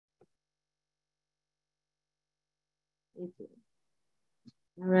Thank you.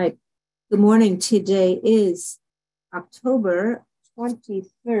 All right. Good morning. Today is October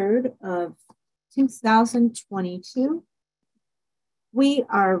 23rd of 2022. We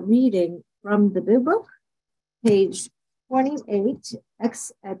are reading from the Big Book, page 28,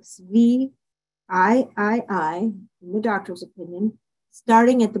 XXVIII, in the doctor's opinion,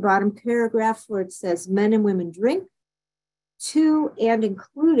 starting at the bottom paragraph where it says men and women drink, to and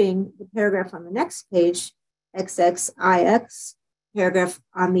including the paragraph on the next page, XXIX, paragraph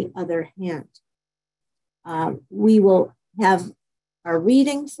on the other hand. We will have our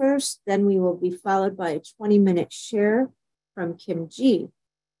reading first, then we will be followed by a 20-minute share from Kim G.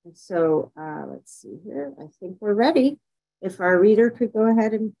 And so let's see here. I think we're ready. If our reader could go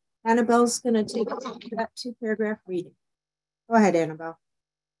ahead, and Annabelle's going to take that 2-paragraph reading. Go ahead, Annabelle.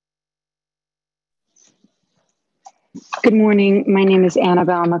 Good morning. My name is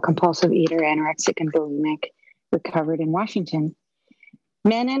Annabelle. I'm a compulsive eater, anorexic, and bulimic, recovered in Washington.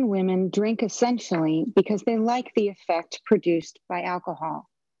 Men and women drink essentially because they like the effect produced by alcohol.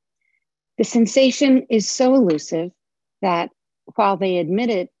 The sensation is so elusive that while they admit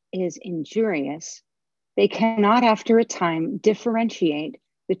it is injurious, they cannot, after a time, differentiate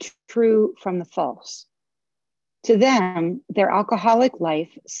the true from the false. To them, their alcoholic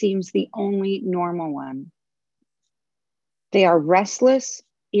life seems the only normal one. They are restless,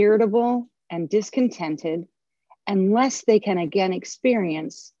 irritable, and discontented unless they can again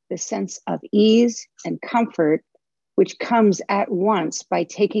experience the sense of ease and comfort which comes at once by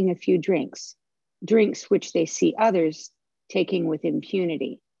taking a few drinks which they see others taking with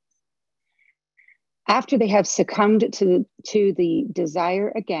impunity. After they have succumbed to the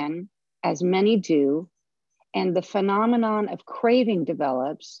desire again, as many do, and the phenomenon of craving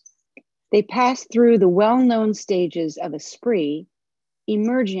develops, they pass through the well-known stages of a spree,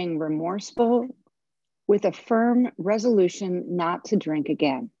 emerging remorseful with a firm resolution not to drink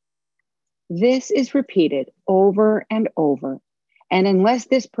again. This is repeated over and over, and unless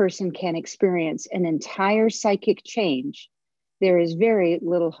this person can experience an entire psychic change, there is very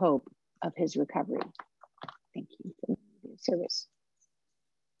little hope of his recovery. Thank you for your service.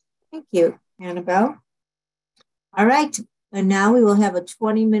 Thank you, Annabelle. All right. And now we will have a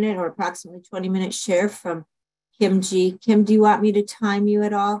 20-minute or approximately 20-minute share from Kim G. Kim, do you want me to time you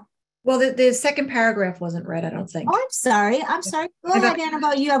at all? Well, the second paragraph wasn't read, I don't think. Oh, I'm sorry. Go ahead,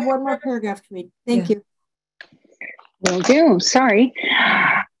 Annabelle. You have one more paragraph to read. Thank you. Will do. Sorry.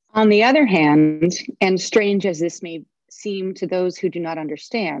 On the other hand, and strange as this may seem to those who do not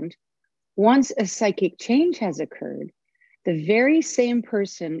understand, once a psychic change has occurred, the very same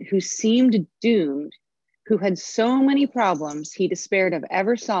person who seemed doomed, who had so many problems he despaired of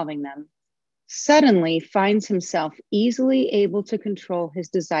ever solving them, suddenly finds himself easily able to control his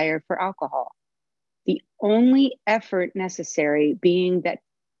desire for alcohol. The only effort necessary being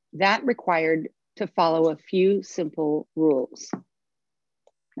that required to follow a few simple rules.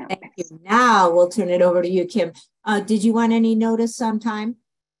 Thank you. Now we'll turn it over to you, Kim. Did you want any notice on time?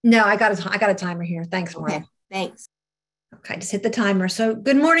 No, I got a timer here. Thanks, Maureen. Okay, thanks. Okay, just hit the timer. So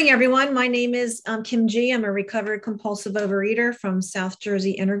good morning, everyone. My name is Kim G. I'm a recovered compulsive overeater from South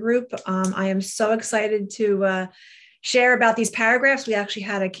Jersey Intergroup. I am so excited to share about these paragraphs. We actually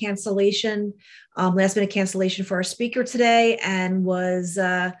had a cancellation, last minute cancellation for our speaker today, and was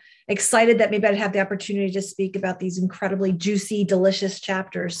excited that maybe I'd have the opportunity to speak about these incredibly juicy, delicious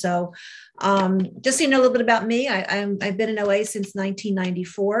chapters. So just so you know a little bit about me, I've been in OA since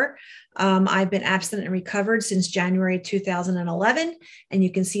 1994. I've been abstinent and recovered since January 2011. And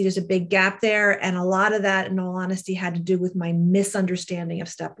you can see there's a big gap there. And a lot of that, in all honesty, had to do with my misunderstanding of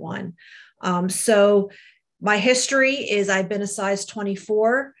step one. So my history is I've been a size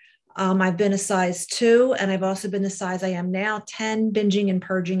 24. I've been a size 2, and I've also been the size I am now, 10, binging and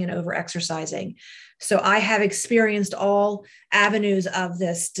purging and over-exercising. So I have experienced all avenues of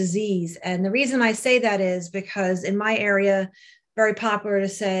this disease. And the reason I say that is because in my area, very popular to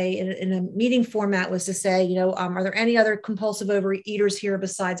say in a meeting format was to say, are there any other compulsive overeaters here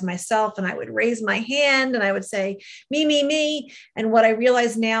besides myself? And I would raise my hand and I would say, me. And what I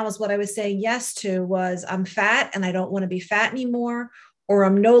realize now is what I was saying yes to was I'm fat and I don't want to be fat anymore, or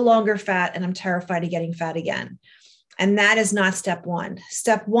I'm no longer fat and I'm terrified of getting fat again. And that is not step one.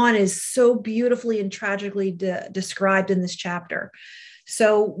 Step one is so beautifully and tragically described in this chapter.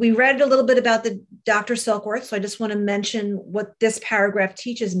 So we read a little bit about the Dr. Silkworth. So I just want to mention what this paragraph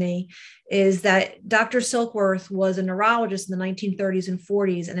teaches me is that Dr. Silkworth was a neurologist in the 1930s and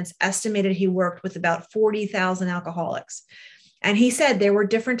 40s, and it's estimated he worked with about 40,000 alcoholics. And he said there were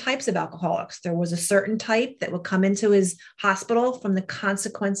different types of alcoholics. There was a certain type that would come into his hospital from the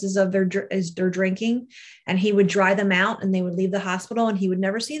consequences of their drinking, and he would dry them out and they would leave the hospital and he would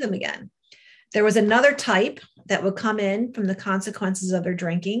never see them again. There was another type that would come in from the consequences of their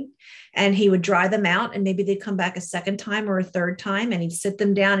drinking, and he would dry them out and maybe they'd come back a second time or a third time, and he'd sit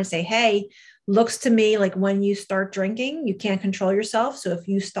them down and say, hey, looks to me like when you start drinking, you can't control yourself. So if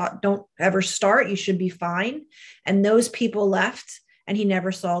you don't ever start, you should be fine. And those people left and he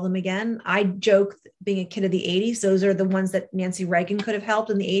never saw them again. I joke, being a kid of the 80s, those are the ones that Nancy Reagan could have helped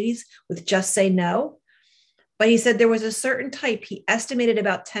in the 80s with Just Say No. But he said there was a certain type, he estimated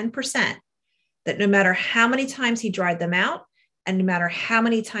about 10%, that no matter how many times he dried them out, and no matter how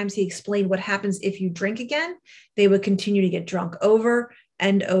many times he explained what happens if you drink again, they would continue to get drunk over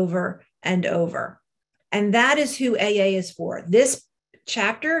and over and over. And that is who AA is for. This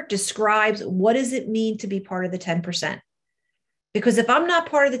chapter describes what does it mean to be part of the 10%. Because if I'm not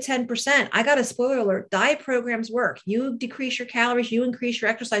part of the 10%, I got a spoiler alert, diet programs work. You decrease your calories, you increase your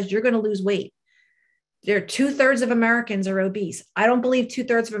exercise, you're going to lose weight. There are 2/3 of Americans are obese. I don't believe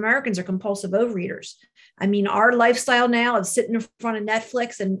 2/3 of Americans are compulsive overeaters. I mean, our lifestyle now of sitting in front of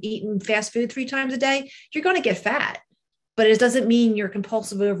Netflix and eating fast food 3 times a day, you're going to get fat. But it doesn't mean you're a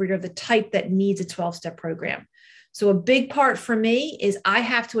compulsive overeater of the type that needs a 12-step program. So a big part for me is I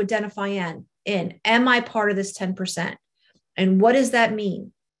have to identify am I part of this 10%? And what does that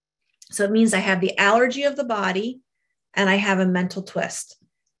mean? So it means I have the allergy of the body and I have a mental twist.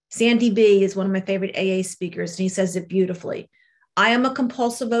 Sandy B is one of my favorite AA speakers, and he says it beautifully. I am a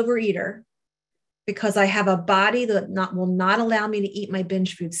compulsive overeater because I have a body that will not allow me to eat my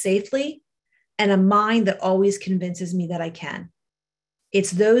binge food safely, and a mind that always convinces me that I can.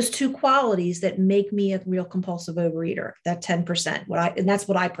 It's those 2 qualities that make me a real compulsive overeater, that 10%, and that's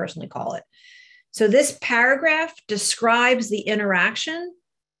what I personally call it. So this paragraph describes the interaction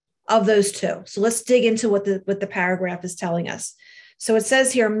of those 2. So let's dig into what the paragraph is telling us. So it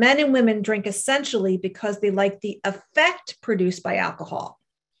says here, men and women drink essentially because they like the effect produced by alcohol.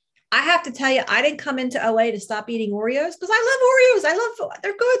 I have to tell you, I didn't come into OA to stop eating Oreos because I love Oreos.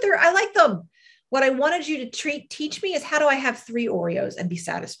 They're good. I like them. What I wanted you to teach me is how do I have 3 Oreos and be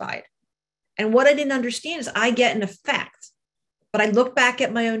satisfied? And what I didn't understand is I get an effect, but I look back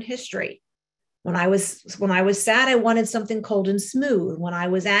at my own history. When I was sad, I wanted something cold and smooth. When I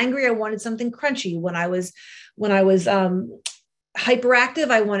was angry, I wanted something crunchy. When I was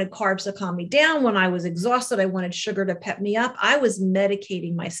hyperactive, I wanted carbs to calm me down. When I was exhausted, I wanted sugar to pep me up. I was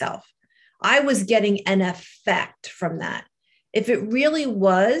medicating myself. I was getting an effect from that. If it really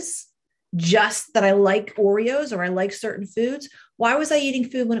was just that I like Oreos or I like certain foods, why was I eating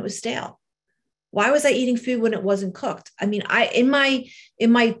food when it was stale? Why was I eating food when it wasn't cooked? I mean, in my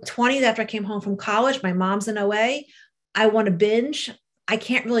 20s, after I came home from college, my mom's in OA. I want to binge. I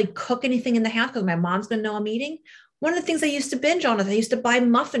can't really cook anything in the house because my mom's going to know I'm eating. One of the things I used to binge on is I used to buy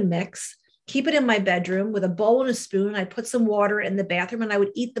muffin mix, keep it in my bedroom with a bowl and a spoon. I'd put some water in the bathroom and I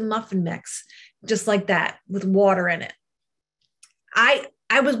would eat the muffin mix just like that with water in it.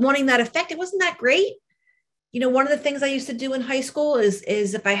 I was wanting that effect. It wasn't that great. You know, one of the things I used to do in high school is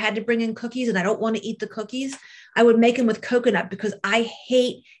if I had to bring in cookies and I don't want to eat the cookies, I would make them with coconut because I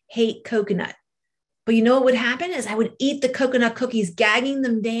hate coconut. But you know what would happen is I would eat the coconut cookies, gagging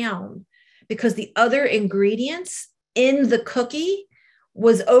them down because the other ingredients in the cookie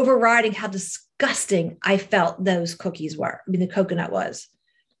was overriding how disgusting I felt those cookies were. I mean, the coconut was.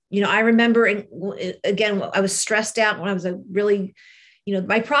 You know, I remember, again, I was stressed out when I was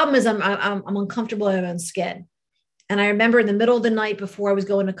my problem is I'm uncomfortable in my own skin. And I remember in the middle of the night before I was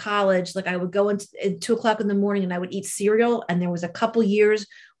going to college, like I would go at 2:00 in the morning and I would eat cereal. And there was a couple years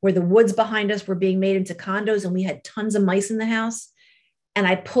where the woods behind us were being made into condos and we had tons of mice in the house. And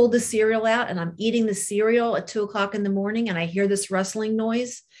I pulled the cereal out and I'm eating the cereal at 2:00 in the morning and I hear this rustling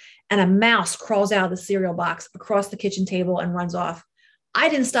noise and a mouse crawls out of the cereal box across the kitchen table and runs off. I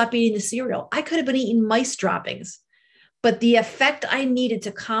didn't stop eating the cereal. I could have been eating mice droppings. But the effect I needed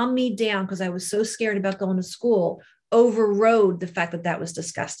to calm me down because I was so scared about going to school overrode the fact that that was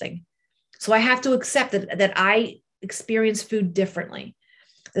disgusting. So I have to accept that I experience food differently.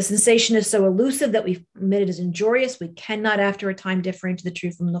 The sensation is so elusive that we admit it is injurious. We cannot, after a time, differentiate the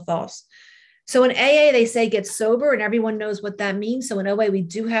true from the false. So in AA, they say get sober, and everyone knows what that means. So in OA, we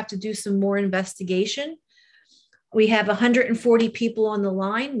do have to do some more investigation. We have 140 people on the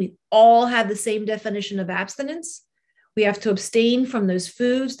line. We all have the same definition of abstinence. We have to abstain from those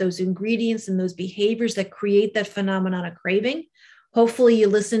foods, those ingredients, and those behaviors that create that phenomenon of craving. Hopefully you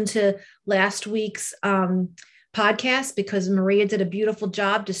listened to last week's podcast because Maria did a beautiful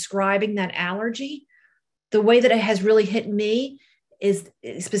job describing that allergy. The way that it has really hit me is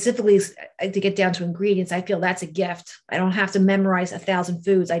specifically to get down to ingredients. I feel that's a gift. I don't have to memorize 1,000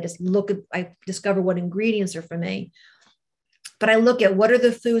 foods. I discover what ingredients are for me. But I look at what are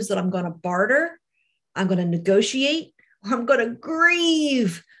the foods that I'm going to barter, I'm going to negotiate, or I'm going to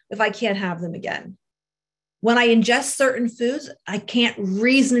grieve if I can't have them again. When I ingest certain foods, I can't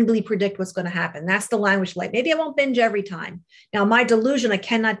reasonably predict what's going to happen. That's the language like, maybe I won't binge every time. Now, my delusion, I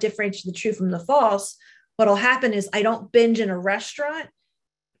cannot differentiate the true from the false. What'll happen is I don't binge in a restaurant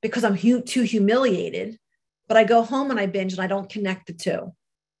because I'm too humiliated, but I go home and I binge and I don't connect the two.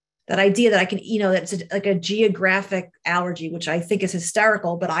 That idea that I can, that's like a geographic allergy, which I think is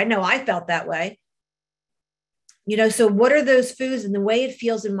hysterical, but I know I felt that way. So what are those foods and the way it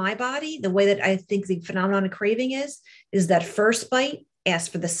feels in my body, the way that I think the phenomenon of craving is that first bite asks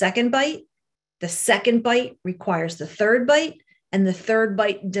for the second bite requires the third bite, and the third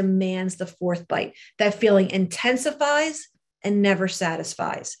bite demands the fourth bite. That feeling intensifies and never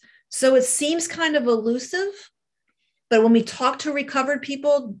satisfies. So it seems kind of elusive, but when we talk to recovered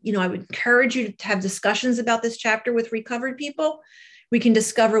people, I would encourage you to have discussions about this chapter with recovered people. We can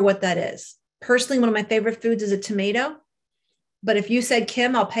discover what that is. Personally, one of my favorite foods is a tomato. But if you said,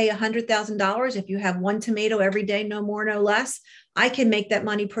 Kim, I'll pay $100,000 if you have one tomato every day, no more, no less, I can make that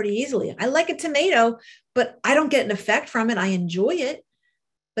money pretty easily. I like a tomato, but I don't get an effect from it. I enjoy it.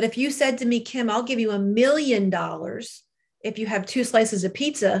 But if you said to me, Kim, I'll give you $1 million if you have 2 slices of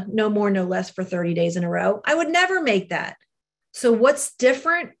pizza, no more, no less for 30 days in a row, I would never make that. So what's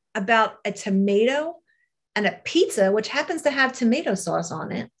different about a tomato and a pizza, which happens to have tomato sauce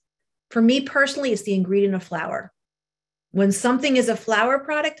on it? For me personally, it's the ingredient of flour. When something is a flour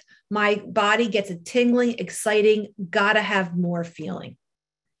product, my body gets a tingling, exciting, gotta have more feeling.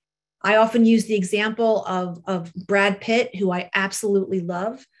 I often use the example of Brad Pitt, who I absolutely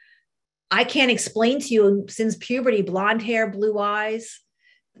love. I can't explain to you, since puberty, blonde hair, blue eyes,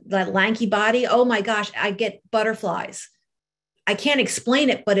 that lanky body. Oh my gosh, I get butterflies. I can't explain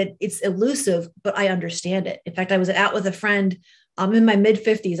it, but it's elusive, but I understand it. In fact, I was out with a friend. I'm in my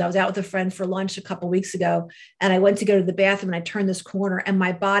mid-50s. I was out with a friend for lunch a couple of weeks ago, and I went to go to the bathroom, and I turned this corner, and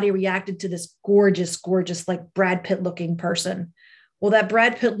my body reacted to this gorgeous, gorgeous, like Brad Pitt looking person. Well, that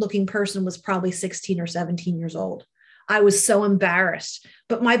Brad Pitt looking person was probably 16 or 17 years old. I was so embarrassed,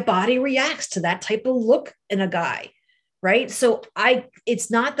 but my body reacts to that type of look in a guy, right? So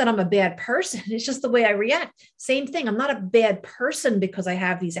it's not that I'm a bad person. It's just the way I react. Same thing. I'm not a bad person because I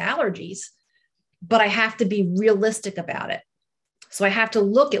have these allergies, but I have to be realistic about it. So I have to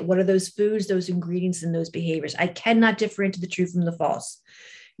look at what are those foods, those ingredients, and those behaviors. I cannot differentiate the true from the false.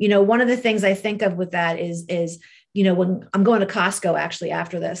 One of the things I think of with that is when I'm going to Costco actually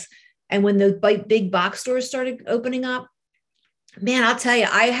after this, and when the big box stores started opening up, man, I'll tell you,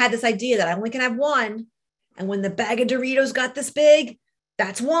 I had this idea that I only can have one. And when the bag of Doritos got this big,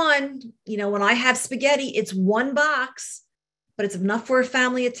 that's one. When I have spaghetti, it's one box, but it's enough for a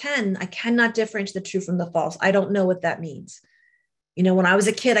family of 10. I cannot differentiate the true from the false. I don't know what that means. When I was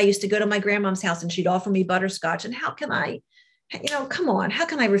a kid, I used to go to my grandmom's house and she'd offer me butterscotch. And how can I, come on, how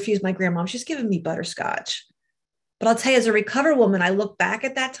can I refuse my grandmom? She's giving me butterscotch. But I'll tell you, as a recovered woman, I look back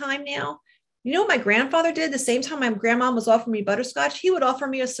at that time now. You know what my grandfather did? The same time my grandma was offering me butterscotch, he would offer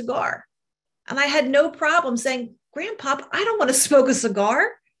me a cigar. And I had no problem saying, Grandpa, I don't want to smoke a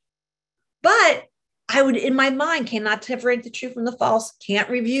cigar. But I would, in my mind, cannot differentiate the true from the false, can't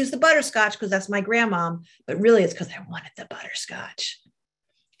refuse the butterscotch because that's my grandmom, but really it's because I wanted the butterscotch.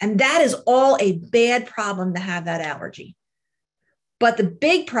 And that is all a bad problem to have that allergy. But the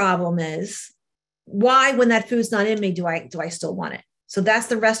big problem is, why, when that food's not in me, do I still want it? So that's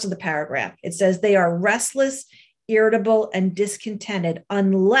the rest of the paragraph. It says they are restless, irritable, and discontented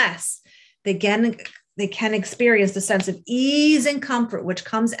unless they can experience the sense of ease and comfort, which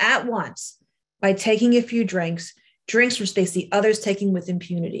comes at once by taking a few drinks which they see others taking with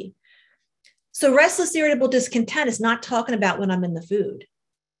impunity. So restless, irritable, discontent is not talking about when I'm in the food.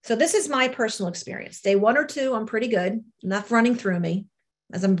 So this is my personal experience. Day 1 or 2, I'm pretty good, enough running through me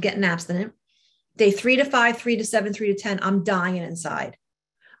as I'm getting abstinent. Day 3 to 5, 3 to 7, 3 to 10, I'm dying inside.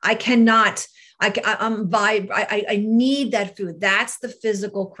 I cannot, I need that food. That's the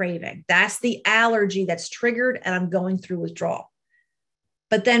physical craving. That's the allergy that's triggered and I'm going through withdrawal.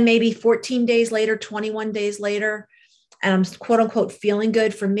 But then maybe 14 days later, 21 days later, and I'm quote unquote feeling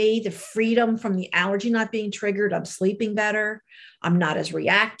good. For me, the freedom from the allergy not being triggered, I'm sleeping better. I'm not as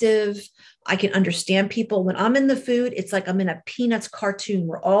reactive. I can understand people. When I'm in the food, it's like I'm in a Peanuts cartoon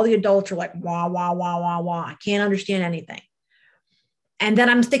where all the adults are like, wah, wah, wah, wah, wah. I can't understand anything. And then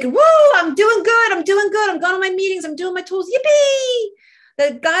I'm thinking, whoa, I'm doing good. I'm going to my meetings. I'm doing my tools. Yippee.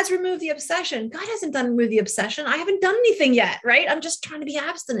 That God's removed the obsession. God hasn't removed the obsession. I haven't done anything yet, right? I'm just trying to be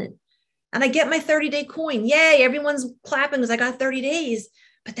abstinent. And I get my 30-day coin. Yay, everyone's clapping because I got 30 days.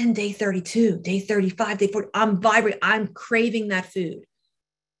 But then day 32, day 35, day 40, I'm vibrating. I'm craving that food.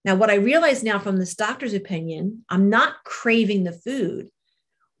 Now, what I realize now from this doctor's opinion, I'm not craving the food.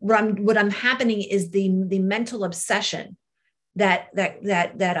 What I'm happening is the mental obsession. That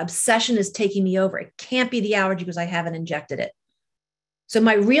obsession is taking me over. It can't be the allergy because I haven't injected it. So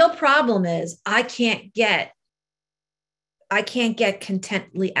my real problem is I can't get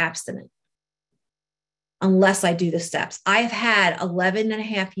contently abstinent unless I do the steps. I've had 11 and a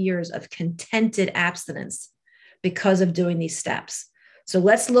half years of contented abstinence because of doing these steps. So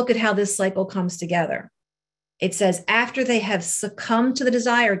let's look at how this cycle comes together. It says, after they have succumbed to the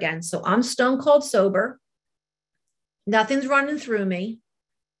desire again, so I'm stone cold sober, nothing's running through me,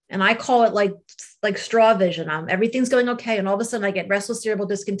 and I call it like straw vision. Everything's going okay, and all of a sudden I get restless, irritable,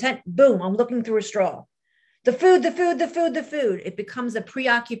 discontent. Boom, I'm looking through a straw. The food. It becomes a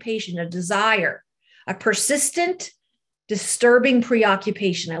preoccupation, a desire, a persistent, disturbing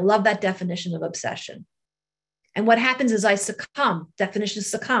preoccupation. I love that definition of obsession. And what happens is I succumb, definition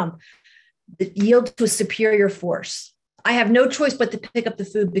succumb, yield to a superior force. I have no choice but to pick up the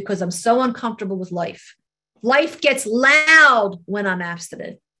food because I'm so uncomfortable with life. Life gets loud when I'm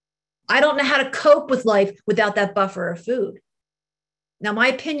abstinent. I don't know how to cope with life without that buffer of food. Now, my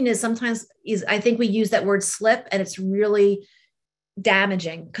opinion is I think we use that word slip, and it's really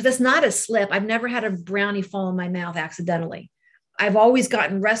damaging because it's not a slip. I've never had a brownie fall in my mouth accidentally. I've always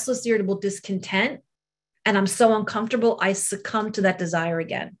gotten restless, irritable, discontent, and I'm so uncomfortable, I succumb to that desire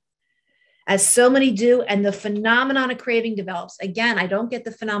again, as so many do. And the phenomenon of craving develops. Again, I don't get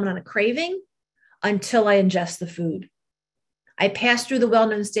the phenomenon of craving until I ingest the food. I pass through the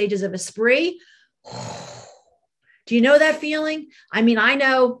well-known stages of a spree. Do you know that feeling? I mean, I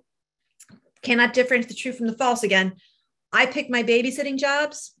know, cannot differentiate the true from the false again. I pick my babysitting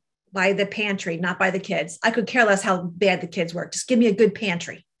jobs by the pantry, not by the kids. I could care less how bad the kids work. Just give me a good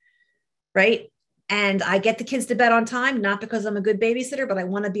pantry, right? And I get the kids to bed on time, not because I'm a good babysitter, but I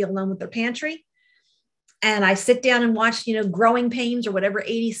want to be alone with their pantry. And I sit down and watch, Growing Pains or whatever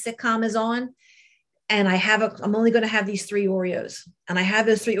 80s sitcom is on. And I'm only going to have these 3 Oreos. And I have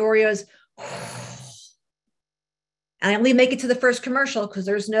those 3 Oreos. And I only make it to the first commercial because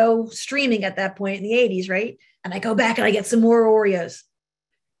there's no streaming at that point in the 80s, right? And I go back and I get some more Oreos.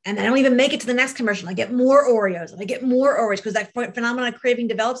 And I don't even make it to the next commercial. I get more Oreos and I get more Oreos because that phenomenon of craving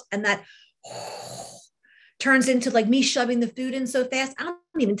develops, and that turns into like me shoving the food in so fast, I don't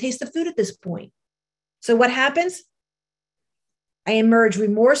even taste the food at this point. So what happens? I emerge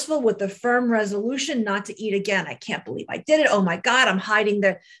remorseful with the firm resolution not to eat again. I can't believe I did it. Oh my God, I'm hiding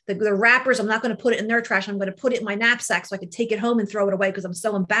the wrappers. I'm not going to put it in their trash. I'm going to put it in my knapsack so I can take it home and throw it away because I'm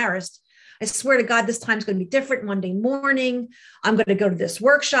so embarrassed. I swear to God, this time's going to be different. Monday morning, I'm going to go to this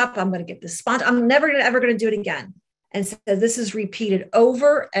workshop. I'm going to get this sponsor. I'm never ever going to do it again. And so this is repeated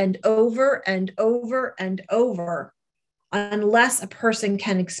over and over and over and over. Unless a person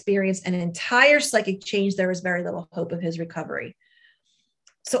can experience an entire psychic change, there is very little hope of his recovery.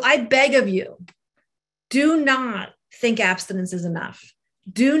 So I beg of you, do not think abstinence is enough.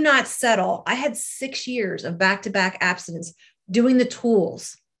 Do not settle. I had 6 years of back-to-back abstinence doing the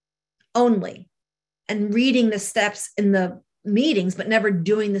tools only and reading the steps in the meetings, but never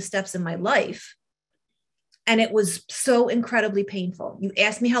doing the steps in my life. And it was so incredibly painful. You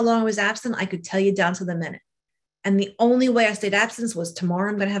asked me how long I was abstinent, I could tell you down to the minute. And the only way I stayed abstinent was tomorrow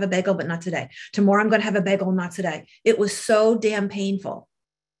I'm going to have a bagel, but not today. Tomorrow I'm going to have a bagel, not today. It was so damn painful.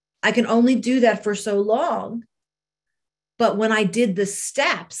 I can only do that for so long. But when I did the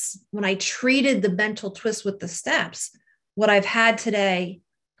steps, when I treated the mental twist with the steps, what I've had today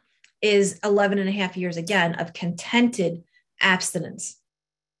is 11 and a half years again of contented abstinence.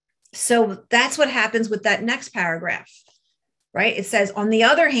 So that's what happens with that next paragraph, right? It says, on the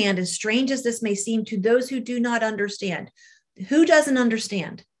other hand, as strange as this may seem to those who do not understand, who doesn't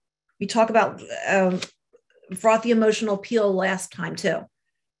understand? We talk about frothy emotional appeal last time too.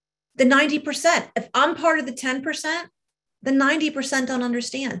 The 90%, if I'm part of the 10%, the 90% don't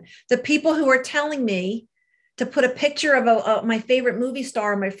understand. The people who are telling me to put a picture of my favorite movie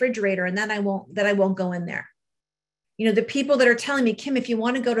star on my refrigerator and then I won't go in there. The people that are telling me, Kim, if you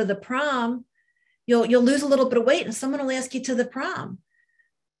want to go to the prom, you'll lose a little bit of weight and someone will ask you to the prom.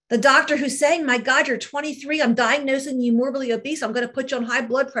 The doctor who's saying, my God, you're 23. I'm diagnosing you morbidly obese. I'm going to put you on high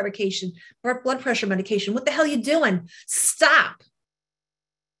blood pressure medication. What the hell are you doing? Stop.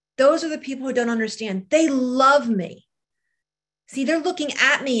 Those are the people who don't understand. They love me. See, they're looking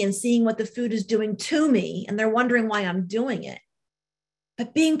at me and seeing what the food is doing to me, and they're wondering why I'm doing it.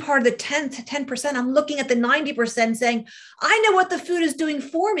 But being part of the 10%, I'm looking at the 90% saying, I know what the food is doing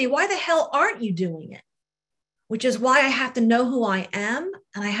for me. Why the hell aren't you doing it? Which is why I have to know who I am,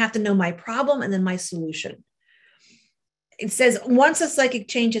 and I have to know my problem and then my solution. It says, once a psychic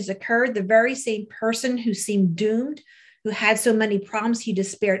change has occurred, the very same person who seemed doomed, who had so many problems he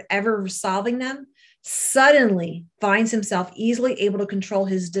despaired ever solving them, suddenly finds himself easily able to control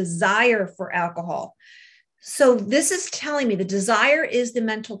his desire for alcohol. So this is telling me the desire is the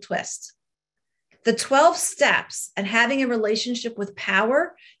mental twist. The 12 steps and having a relationship with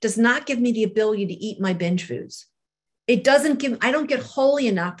power does not give me the ability to eat my binge foods. It doesn't give, I don't get holy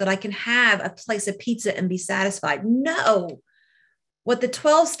enough that I can have a slice of pizza and be satisfied. No. What the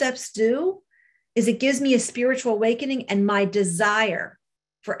 12 steps do is it gives me a spiritual awakening, and my desire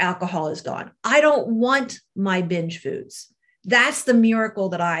for alcohol is gone. I don't want my binge foods. That's the miracle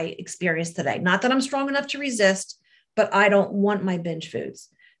that I experienced today. Not that I'm strong enough to resist, but I don't want my binge foods.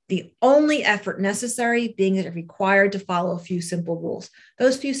 The only effort necessary being required to follow a few simple rules.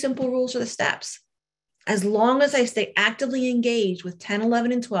 Those few simple rules are the steps. As long as I stay actively engaged with 10,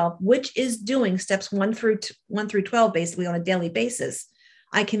 11, and 12, which is doing steps 1 through 12 basically on a daily basis,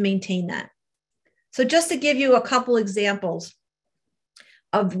 I can maintain that. So just to give you a couple examples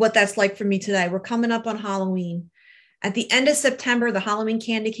of what that's like for me today, we're coming up on Halloween. At the end of September, the Halloween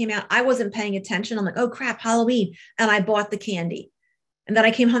candy came out. I wasn't paying attention. I'm like, oh crap, Halloween. And I bought the candy. And then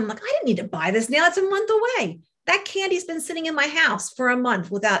I came home, I'm like, I didn't need to buy this now. It's a month away. That candy's been sitting in my house for a month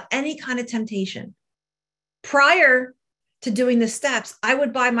without any kind of temptation. Prior to doing the steps, I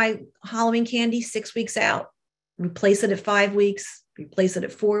would buy my Halloween candy 6 weeks out, replace it at 5 weeks, replace it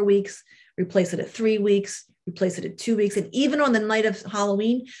at 4 weeks, replace it at 3 weeks, replace it at 2 weeks. And even on the night of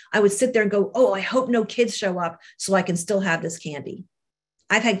Halloween, I would sit there and go, oh, I hope no kids show up so I can still have this candy.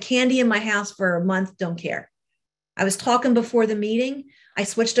 I've had candy in my house for a month, don't care. I was talking before the meeting. I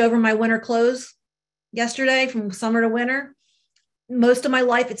switched over my winter clothes yesterday from summer to winter. Most of my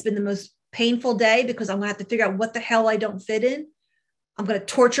life, it's been the most painful day because I'm going to have to figure out what the hell I don't fit in. I'm going to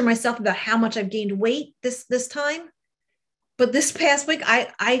torture myself about how much I've gained weight this time. But this past week,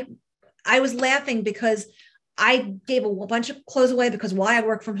 I was laughing because I gave a bunch of clothes away because why? I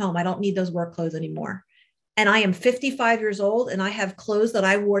work from home. I don't need those work clothes anymore. And I am 55 years old and I have clothes that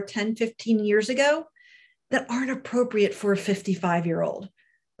I wore 10, 15 years ago that aren't appropriate for a 55-year-old.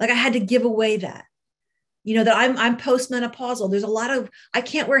 Like I had to give away that. You know, that I'm postmenopausal. There's a lot of, I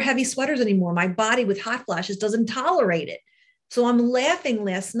can't wear heavy sweaters anymore. My body with hot flashes doesn't tolerate it. So I'm laughing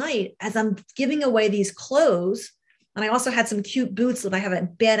last night as I'm giving away these clothes. And I also had some cute boots that I have a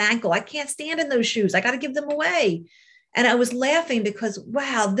bad ankle. I can't stand in those shoes. I got to give them away. And I was laughing because,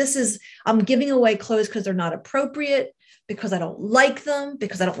 wow, I'm giving away clothes because they're not appropriate, because I don't like them,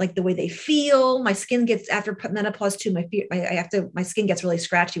 because I don't like the way they feel. My skin gets, after menopause too, my skin gets really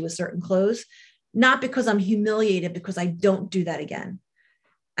scratchy with certain clothes. Not because I'm humiliated, because I don't do that again.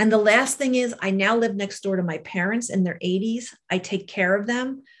 And the last thing is I now live next door to my parents in their 80s. I take care of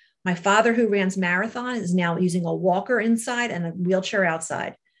them. My father, who runs marathon, is now using a walker inside and a wheelchair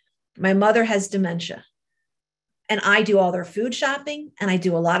outside. My mother has dementia. And I do all their food shopping and I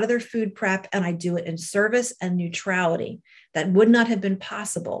do a lot of their food prep, and I do it in service and neutrality that would not have been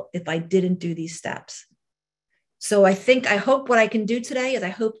possible if I didn't do these steps. So I hope what I can do today is I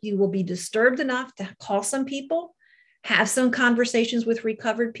hope you will be disturbed enough to call some people, have some conversations with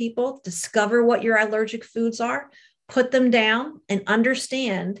recovered people, discover what your allergic foods are, put them down, and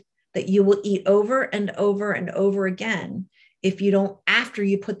understand that you will eat over and over and over again if you don't, after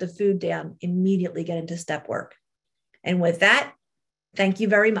you put the food down, immediately get into step work. And with that, thank you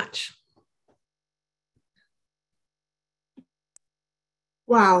very much.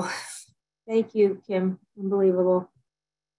 Wow. Thank you, Kim. Unbelievable.